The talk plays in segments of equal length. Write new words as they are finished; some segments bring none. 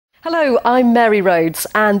Hello, I'm Mary Rhodes,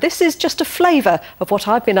 and this is just a flavour of what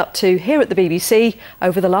I've been up to here at the BBC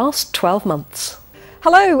over the last 12 months.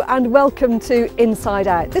 Hello and welcome to Inside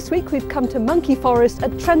Out. This week we've come to Monkey Forest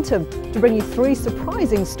at Trentham to bring you three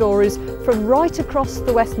surprising stories from right across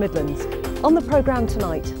the West Midlands. On the programme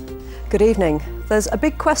tonight. Good evening. There's a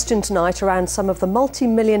big question tonight around some of the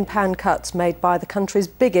multi-million-pound cuts made by the country's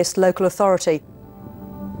biggest local authority.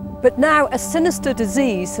 But now a sinister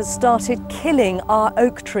disease has started killing our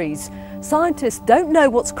oak trees. Scientists don't know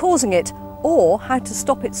what's causing it or how to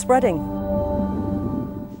stop it spreading.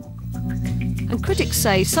 And critics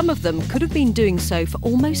say some of them could have been doing so for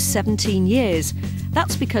almost 17 years.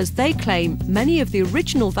 That's because they claim many of the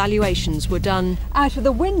original valuations were done out of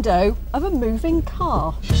the window of a moving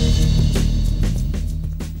car.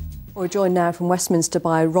 We're joined now from Westminster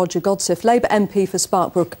by Roger Godsiff, Labour MP for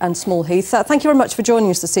Sparkbrook and Small Heath. Thank you very much for joining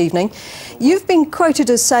us this evening. You've been quoted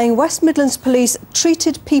as saying West Midlands Police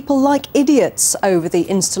treated people like idiots over the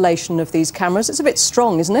installation of these cameras. It's a bit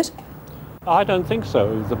strong, isn't it? I don't think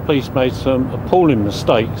so. The police made some appalling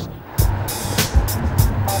mistakes.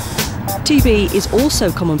 TB is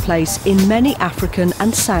also commonplace in many African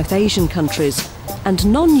and South Asian countries, and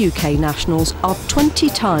non-UK nationals are 20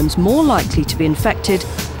 times more likely to be infected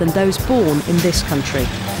than those born in this country.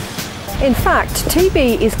 In fact,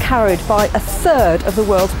 TB is carried by a third of the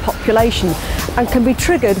world's population and can be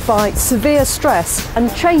triggered by severe stress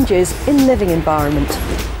and changes in living environment.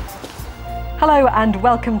 Hello and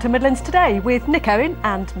welcome to Midlands Today with Nick Owen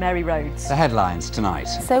and Mary Rhodes. The headlines tonight.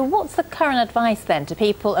 So what's the current advice then to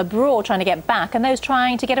people abroad trying to get back and those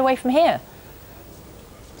trying to get away from here?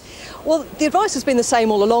 Well, the advice has been the same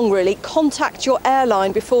all along, really. Contact your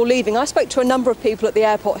airline before leaving. I spoke to a number of people at the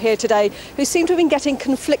airport here today who seem to have been getting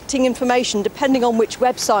conflicting information depending on which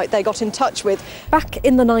website they got in touch with. Back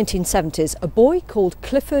in the 1970s, a boy called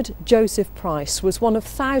Clifford Joseph Price was one of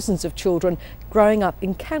thousands of children growing up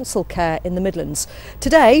in council care in the Midlands.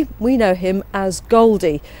 Today, we know him as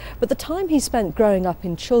Goldie, but the time he spent growing up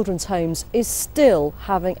in children's homes is still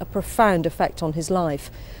having a profound effect on his life.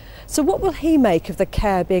 So what will he make of the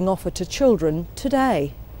care being offered to children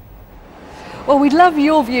today? Well, we'd love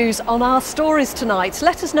your views on our stories tonight.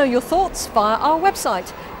 Let us know your thoughts via our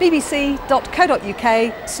website,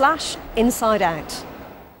 bbc.co.uk/insideout.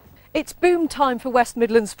 It's boom time for West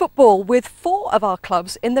Midlands football with 4 of our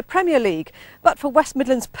clubs in the Premier League. But for West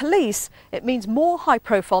Midlands Police, it means more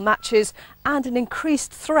high-profile matches and an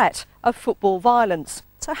increased threat of football violence.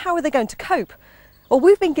 So how are they going to cope? Well,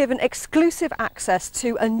 we've been given exclusive access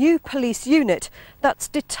to a new police unit that's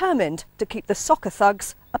determined to keep the soccer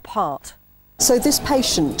thugs apart. So this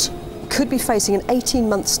patient could be facing an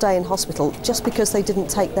 18-month stay in hospital just because they didn't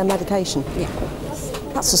take their medication. Yeah.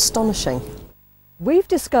 That's astonishing. We've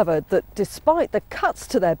discovered that despite the cuts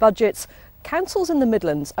to their budgets, councils in the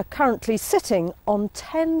Midlands are currently sitting on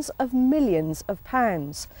tens of millions of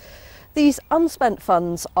pounds. These unspent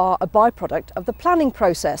funds are a byproduct of the planning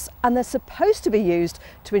process and they're supposed to be used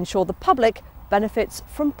to ensure the public benefits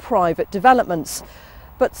from private developments.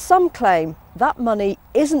 But some claim that money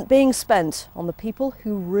isn't being spent on the people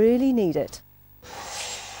who really need it.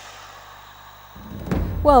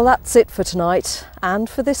 Well, that's it for tonight and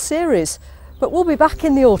for this series. But we'll be back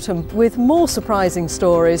in the autumn with more surprising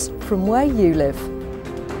stories from where you live.